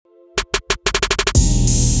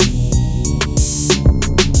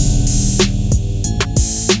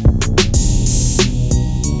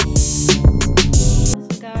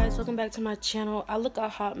back to my channel. I look a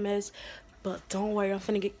hot mess, but don't worry, I'm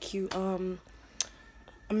finna get cute. I'm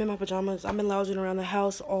in my pajamas. I've been lounging around the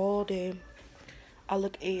house all day. I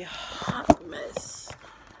look a hot mess.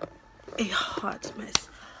 A hot mess.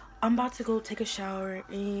 I'm about to go take a shower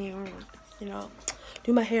and, you know,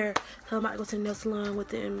 do my hair. So I'm about to go to the nail salon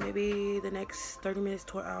within maybe the next 30 minutes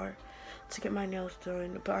to an hour to get my nails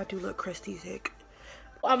done. But I do look crusty as heck.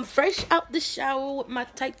 I'm fresh out the shower with my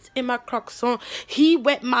tights and my Crocs on. He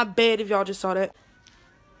wet my bed, if y'all just saw that.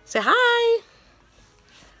 Say hi.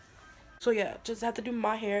 So yeah, just have to do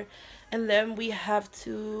my hair. And then we have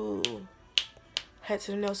to head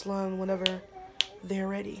to the nail salon whenever they're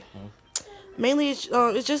ready. Mainly,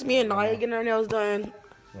 it's just me and Naya getting our nails done.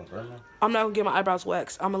 I'm not gonna get my eyebrows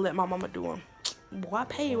waxed. I'm gonna let my mama do them. Boy, I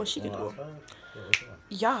pay when she can do them.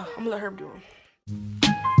 Yeah, I'm gonna let her do them.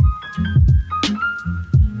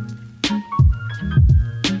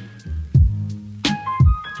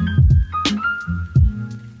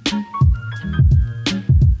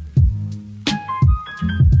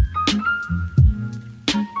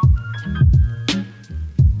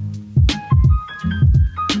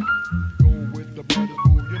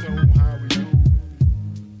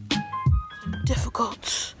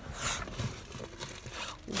 Difficult.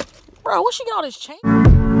 Bro, what she got all this chain?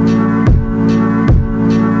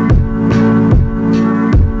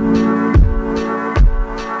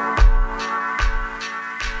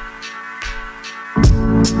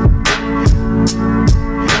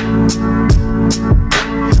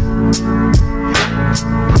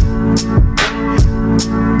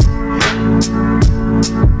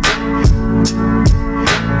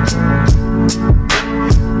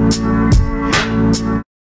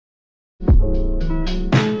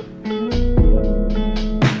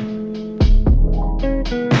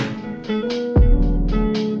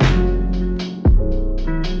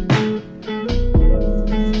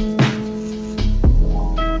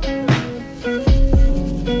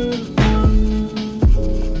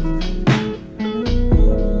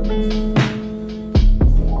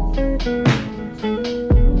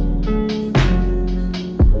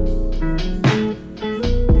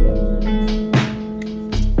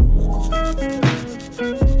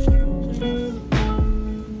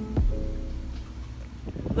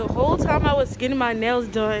 The whole time I was getting my nails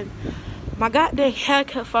done, my goddamn hair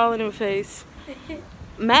kept falling in my face.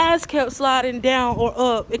 Mask kept sliding down or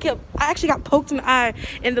up. I actually got poked in the eye,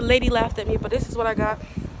 and the lady laughed at me. But this is what I got.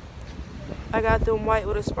 I got them white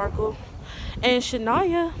with a sparkle. And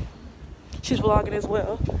Shania, she's vlogging as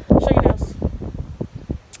well. Show your nails.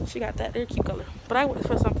 She got that. They're a cute color. But I went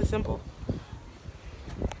for something simple.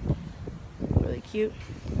 Really cute.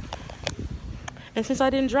 And since I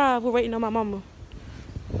didn't drive, we're waiting on my mama.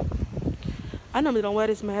 I normally don't wear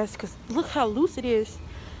this mask because look how loose it is.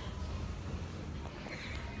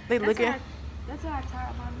 They looking. That's why I tie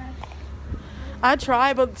up my mask. I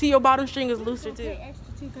tried, but see, your bottom string is looser too. Pay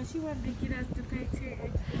extra too, because she wanted to get us to pay 10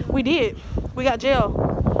 extra. We did. We got gel.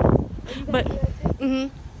 But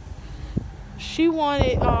she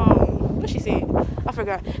wanted what she said? I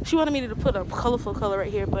forgot. She wanted me to put a colorful color right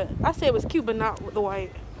here, but I said it was cute, but not with the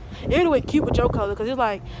white. It would have went cute with your color because it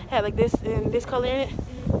like had like this and this color in it.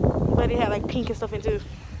 But it had like pink and stuff in too.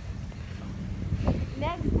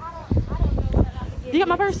 Next, I don't know what I can get. You got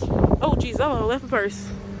my purse? Oh jeez, I left my purse.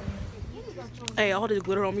 Hey, all this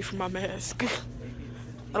glitter on me from my mask.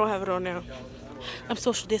 I don't have it on now. I'm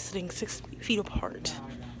social distancing 6 feet apart.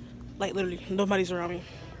 Like literally, nobody's around me.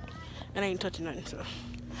 And I ain't touching nothing, so.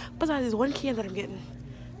 Besides, there's one can that I'm getting.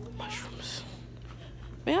 Mushrooms.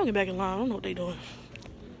 Man, I'll get back in line. I don't know what they doing.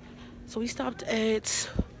 So we stopped at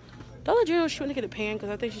Dollar General. She went to get a pan because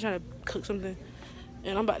I think she's trying to cook something.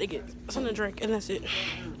 And I'm about to get something to drink, and that's it.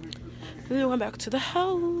 And then we went back to the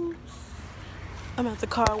house. I'm at the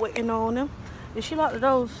car waiting on them. Did she lock the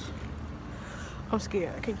doors? I'm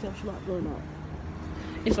scared. I can't tell if she locked the door or not.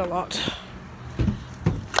 It's unlocked.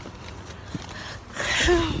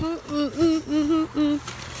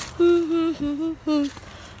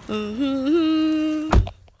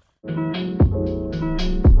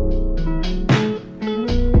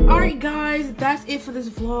 Alright guys, that's it for this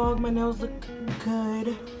vlog. My nails look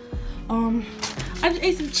good. I just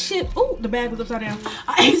ate some chips. Oh, the bag was upside down.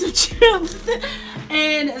 I ate some chips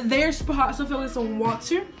and they're hot, so I'm feeling some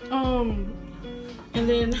water. And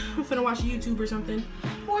then I'm finna watch YouTube or something,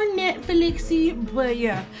 or Netflixy. But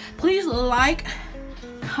yeah, please like,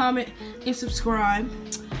 comment, and subscribe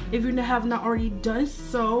if you have not already done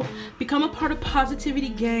so. Become a part of Positivity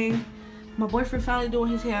Gang. My boyfriend finally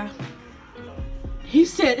doing his hair. He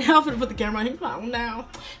said, I'm finna put the camera on. He's like, now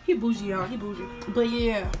he bougie, y'all. He bougie. But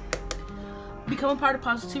yeah, become a part of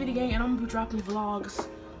Positivity Gang, and I'm gonna be dropping vlogs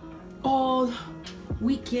all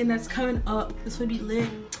weekend that's coming up. This will be lit,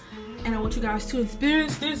 and I want you guys to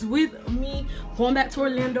experience this with me. Going back to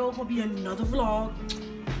Orlando will be another vlog,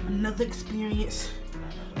 another experience.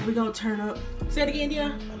 We're gonna turn up. Say it again,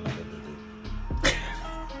 Dia.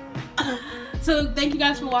 So thank you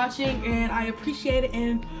guys for watching, and I appreciate it,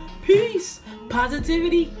 and peace,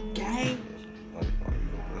 positivity, gang.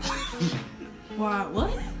 Why,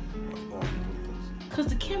 what? Cause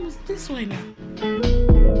the camera's this way now.